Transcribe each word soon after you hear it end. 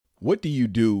What do you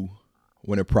do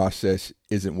when a process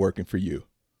isn't working for you?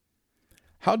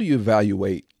 How do you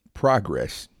evaluate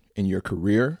progress in your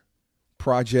career,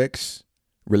 projects,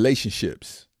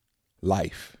 relationships,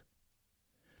 life?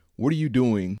 What are you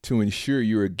doing to ensure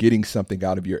you are getting something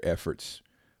out of your efforts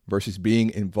versus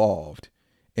being involved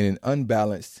in an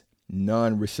unbalanced,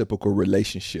 non-reciprocal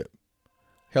relationship?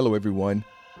 Hello, everyone.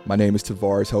 My name is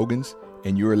Tavares Hogans,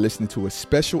 and you are listening to a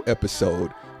special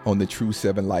episode on the True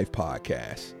 7 Life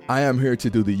podcast. I am here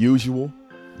to do the usual: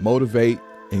 motivate,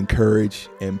 encourage,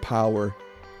 empower,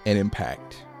 and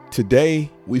impact.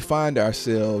 Today, we find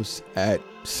ourselves at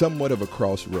somewhat of a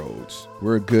crossroads.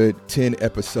 We're a good 10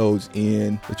 episodes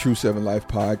in. The True 7 Life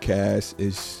podcast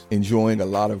is enjoying a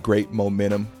lot of great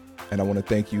momentum, and I want to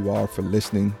thank you all for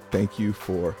listening. Thank you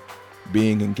for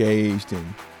being engaged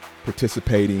and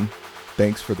participating.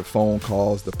 Thanks for the phone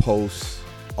calls, the posts,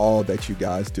 all that you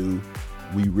guys do.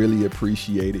 We really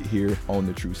appreciate it here on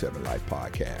the True 7 Life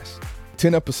podcast.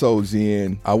 10 episodes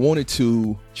in, I wanted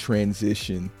to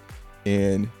transition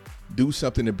and do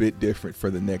something a bit different for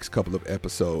the next couple of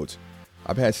episodes.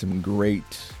 I've had some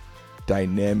great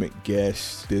dynamic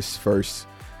guests this first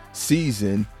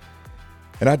season,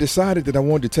 and I decided that I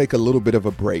wanted to take a little bit of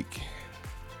a break.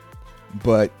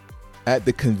 But at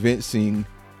the convincing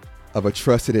of a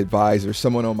trusted advisor,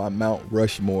 someone on my Mount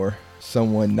Rushmore,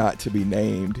 someone not to be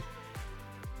named,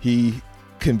 he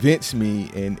convinced me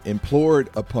and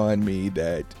implored upon me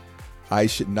that I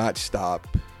should not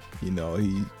stop. You know,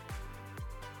 he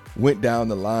went down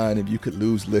the line of you could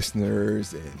lose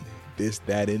listeners and this,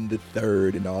 that, and the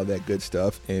third and all that good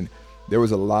stuff. And there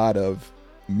was a lot of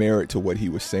merit to what he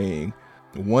was saying.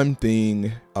 One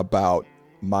thing about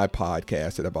my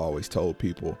podcast that I've always told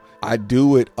people, I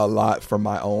do it a lot for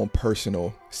my own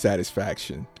personal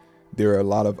satisfaction. There are a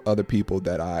lot of other people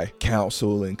that I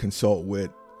counsel and consult with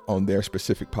on their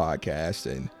specific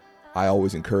podcasts, and I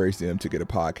always encourage them to get a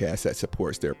podcast that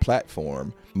supports their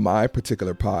platform. My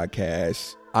particular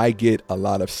podcast, I get a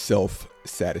lot of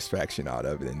self-satisfaction out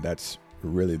of it, and that's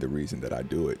really the reason that I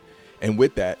do it. And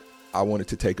with that, I wanted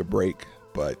to take a break,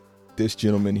 but this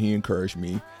gentleman, he encouraged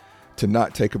me to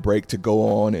not take a break, to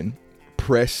go on and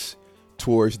press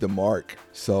towards the mark.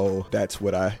 So that's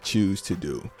what I choose to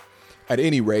do. At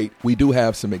any rate, we do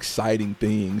have some exciting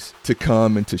things to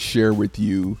come and to share with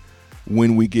you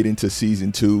when we get into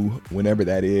season 2, whenever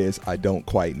that is. I don't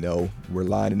quite know. We're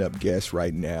lining up guests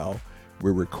right now.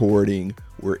 We're recording.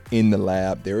 We're in the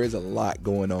lab. There is a lot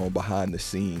going on behind the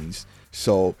scenes.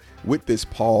 So with this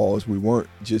pause, we weren't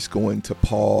just going to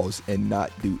pause and not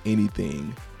do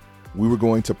anything. We were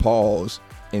going to pause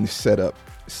and set up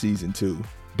season 2.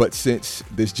 But since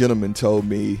this gentleman told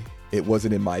me it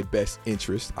wasn't in my best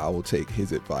interest, I will take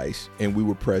his advice and we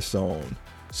will press on.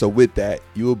 So with that,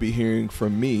 you will be hearing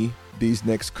from me these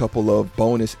next couple of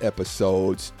bonus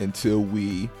episodes until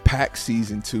we pack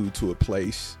season 2 to a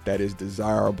place that is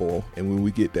desirable. And when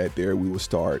we get that there, we will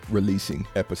start releasing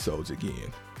episodes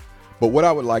again. But what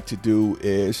I would like to do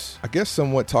is, I guess,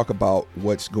 somewhat talk about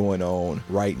what's going on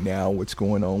right now, what's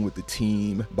going on with the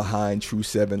team behind True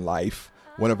 7 Life.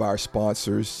 One of our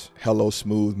sponsors, Hello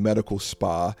Smooth Medical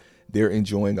Spa, they're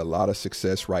enjoying a lot of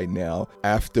success right now.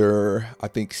 After, I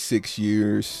think, 6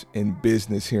 years in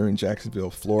business here in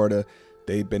Jacksonville, Florida,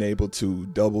 they've been able to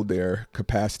double their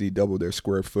capacity, double their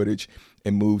square footage,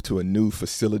 and move to a new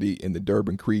facility in the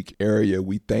Durbin Creek area.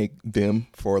 We thank them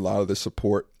for a lot of the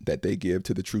support that they give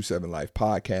to the True 7 Life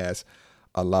podcast.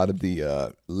 A lot of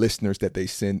the listeners that they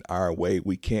send our way.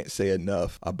 We can't say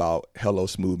enough about Hello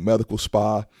Smooth Medical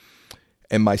Spa.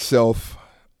 And myself,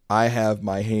 I have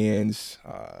my hands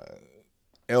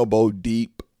elbow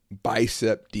deep,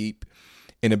 bicep deep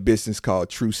in a business called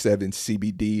True 7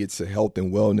 CBD. It's a health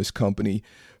and wellness company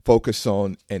focused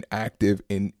on an active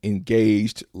and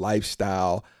engaged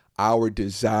lifestyle. Our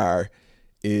desire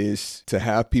is to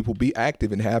have people be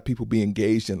active and have people be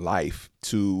engaged in life,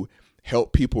 to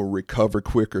help people recover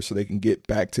quicker so they can get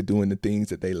back to doing the things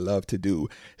that they love to do,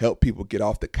 help people get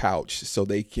off the couch so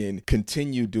they can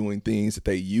continue doing things that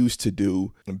they used to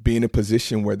do and be in a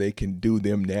position where they can do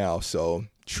them now. So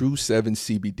True 7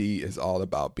 CBD is all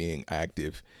about being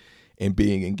active and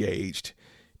being engaged.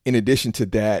 In addition to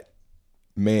that,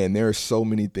 man, there are so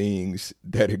many things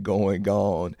that are going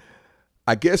on.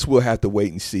 I guess we'll have to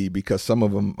wait and see, because some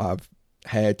of them I've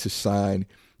had to sign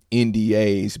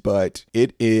NDAs, but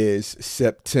it is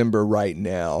September right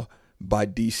now. By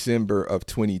December of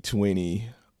 2020,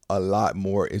 a lot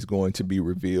more is going to be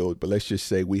revealed. But let's just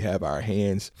say we have our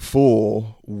hands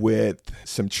full with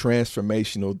some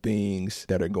transformational things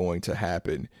that are going to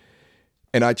happen.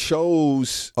 And I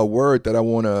chose a word that I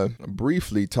want to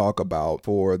briefly talk about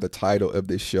for the title of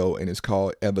this show, and it's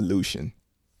called evolution.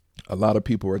 A lot of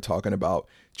people are talking about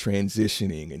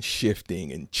transitioning and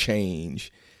shifting and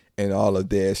change and all of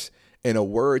this. And a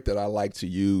word that I like to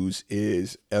use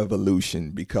is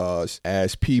evolution, because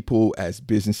as people, as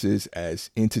businesses,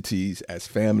 as entities, as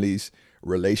families,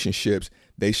 relationships,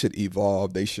 they should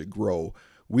evolve, they should grow.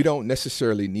 We don't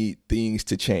necessarily need things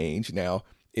to change. Now,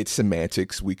 it's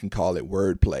semantics. We can call it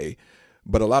wordplay.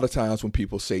 But a lot of times when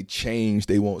people say change,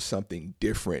 they want something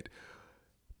different.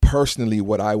 Personally,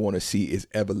 what I want to see is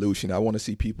evolution. I want to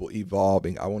see people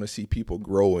evolving. I want to see people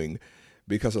growing,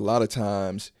 because a lot of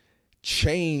times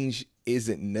change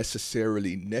isn't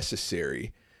necessarily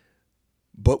necessary,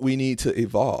 but we need to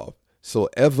evolve. So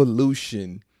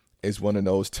evolution is one of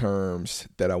those terms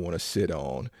that I want to sit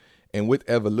on. And with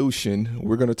evolution,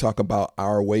 we're going to talk about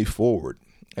our way forward.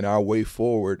 And our way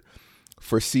forward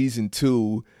for season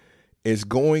 2 is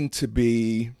going to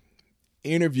be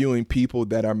interviewing people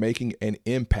that are making an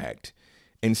impact.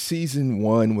 And season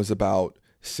 1 was about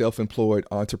self-employed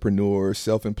entrepreneurs,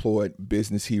 self-employed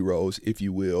business heroes, if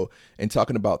you will, and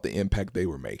talking about the impact they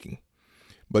were making.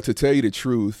 But to tell you the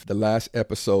truth, the last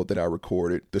episode that I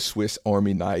recorded, The Swiss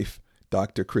Army Knife,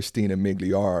 Dr. Christina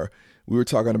Migliar, we were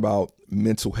talking about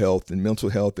mental health, and mental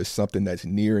health is something that's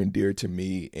near and dear to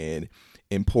me and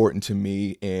important to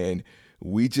me. And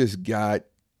we just got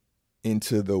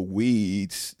into the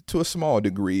weeds to a small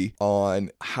degree on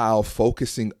how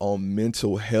focusing on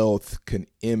mental health can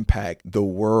impact the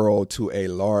world to a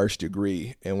large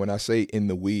degree. And when I say in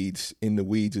the weeds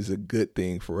is a good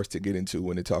thing for us to get into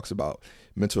when it talks about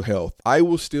mental health. I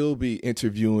will still be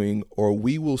interviewing, or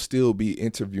we will still be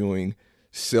interviewing,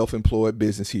 self-employed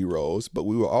business heroes, but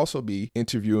we will also be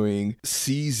interviewing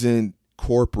seasoned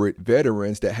corporate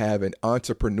veterans that have an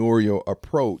entrepreneurial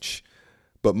approach.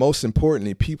 But most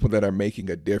importantly, people that are making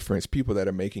a difference, people that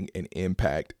are making an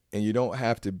impact. And you don't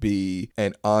have to be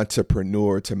an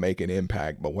entrepreneur to make an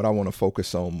impact. But what I want to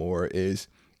focus on more is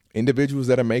individuals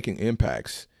that are making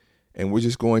impacts. And we're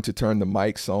just going to turn the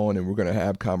mics on and we're going to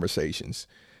have conversations.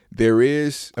 There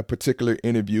is a particular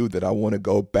interview that I want to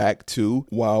go back to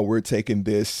while we're taking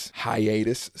this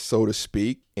hiatus, so to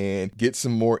speak, and get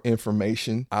some more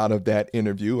information out of that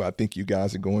interview. I think you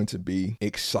guys are going to be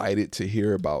excited to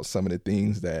hear about some of the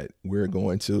things that we're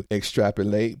going to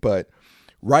extrapolate. But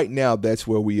right now, that's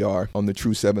where we are on the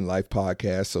True 7 Life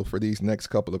podcast. So for these next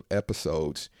couple of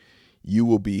episodes, you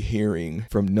will be hearing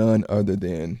from none other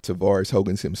than Tavares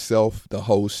Hogan's himself, the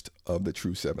host of the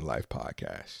True 7 Life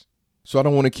podcast. So I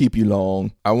don't want to keep you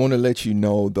long. I want to let you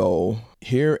know, though,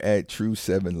 here at True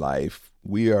 7 Life,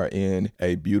 we are in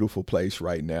a beautiful place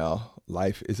right now.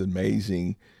 Life is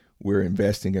amazing. We're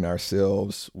investing in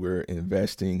ourselves. We're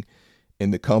investing in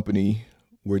the company.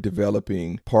 We're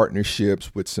developing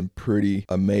partnerships with some pretty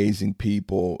amazing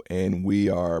people, and we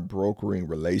are brokering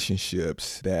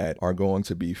relationships that are going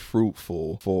to be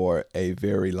fruitful for a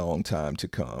very long time to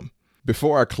come.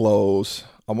 Before I close,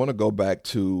 I want to go back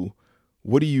to,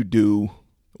 what do you do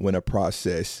when a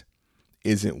process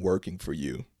isn't working for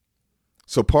you?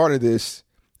 So part of this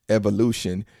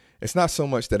evolution, it's not so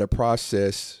much that a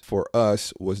process for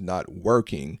us was not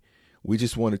working. We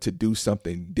just wanted to do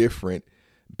something different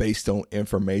based on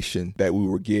information that we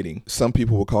were getting. Some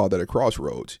people will call that a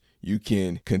crossroads. You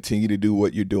can continue to do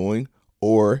what you're doing,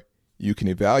 or you can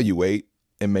evaluate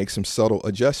and make some subtle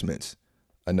adjustments.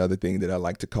 Another thing that I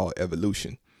like to call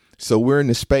evolution. So we're in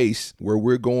a space where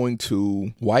we're going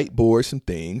to whiteboard some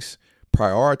things,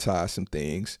 prioritize some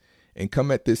things, and come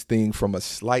at this thing from a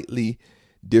slightly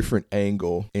different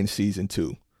angle in season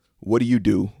 2. What do you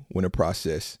do when a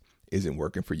process isn't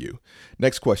working for you?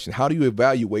 Next question. How do you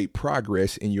evaluate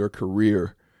progress in your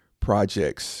career,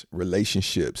 projects,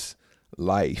 relationships,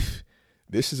 life?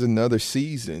 This is another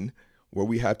season where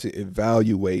we have to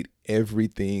evaluate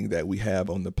everything that we have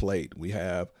on the plate. We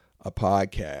have a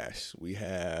podcast. We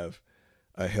have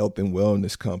a health and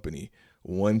wellness company.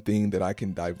 One thing that I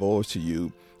can divulge to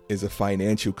you is a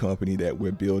financial company that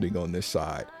we're building on this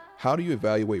side. How do you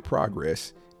evaluate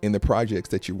progress in the projects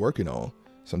that you're working on?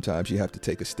 Sometimes you have to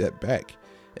take a step back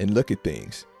and look at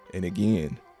things. And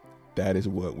again, that is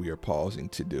what we are pausing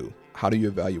to do. How do you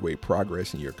evaluate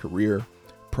progress in your career,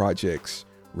 projects,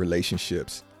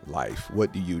 relationships, life?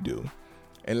 What do you do?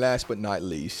 And last but not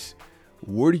least,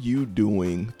 what are you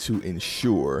doing to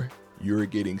ensure you're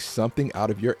getting something out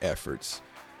of your efforts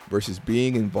versus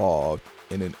being involved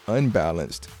in an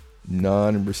unbalanced,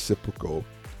 non-reciprocal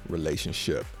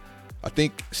relationship? I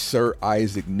think Sir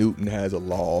Isaac Newton has a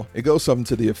law. It goes something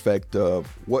to the effect of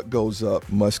what goes up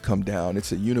must come down.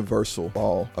 It's a universal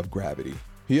law of gravity.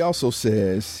 He also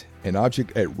says An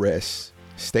object at rest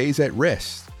stays at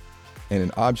rest, and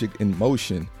an object in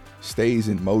motion stays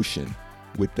in motion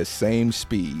with the same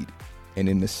speed and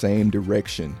in the same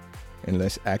direction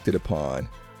unless acted upon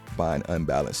by an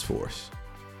unbalanced force.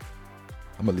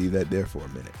 I'm going to leave that there for a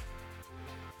minute.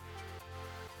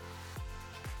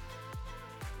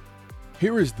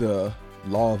 Here is the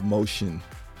law of motion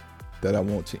that I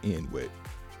want to end with.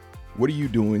 What are you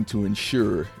doing to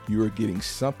ensure you are getting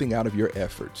something out of your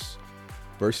efforts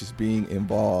versus being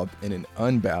involved in an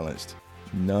unbalanced,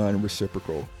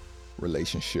 non-reciprocal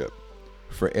relationship?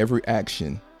 For every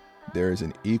action, there is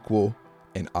an equal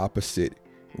and opposite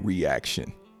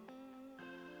reaction.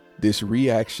 This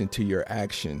reaction to your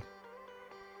action,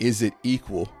 is it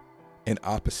equal and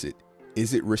opposite?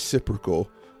 Is it reciprocal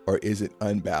or is it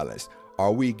unbalanced?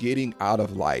 Are we getting out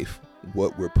of life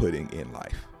what we're putting in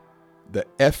life? The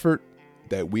effort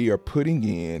that we are putting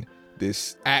in,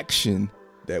 this action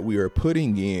that we are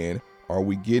putting in, are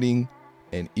we getting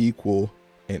an equal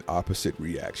and opposite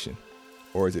reaction?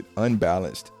 Or is it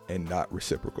unbalanced and not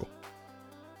reciprocal?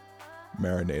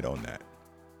 Marinate on that.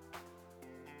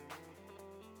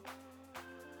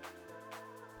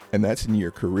 And that's in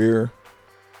your career.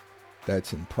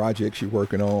 That's in projects you're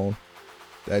working on.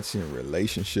 That's in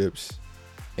relationships.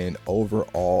 And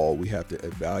overall, we have to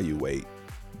evaluate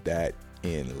that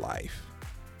in life.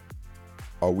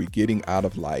 Are we getting out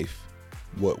of life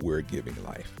what we're giving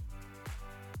life?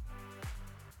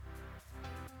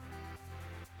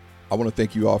 I want to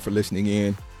thank you all for listening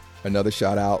in. Another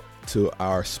shout out to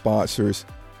our sponsors,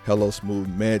 Hello Smooth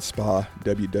Med Spa,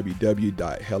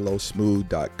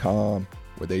 www.hellosmooth.com,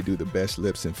 where they do the best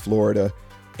lips in Florida,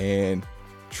 and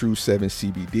True 7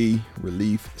 CBD,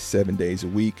 relief 7 days a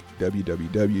week,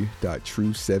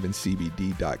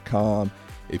 www.true7cbd.com.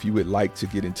 If you would like to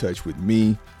get in touch with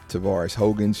me, Tavares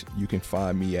Hogans, you can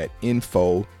find me at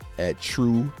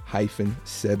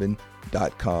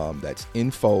info@true-7.com. That's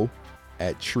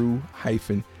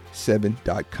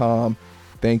info@true-7.com.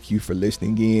 Thank you for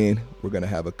listening in. We're going to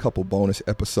have a couple bonus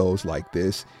episodes like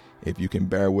this. If you can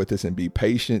bear with us and be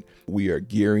patient, we are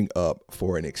gearing up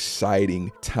for an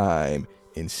exciting time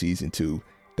in season 2.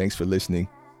 Thanks for listening.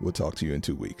 We'll talk to you in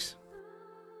 2 weeks.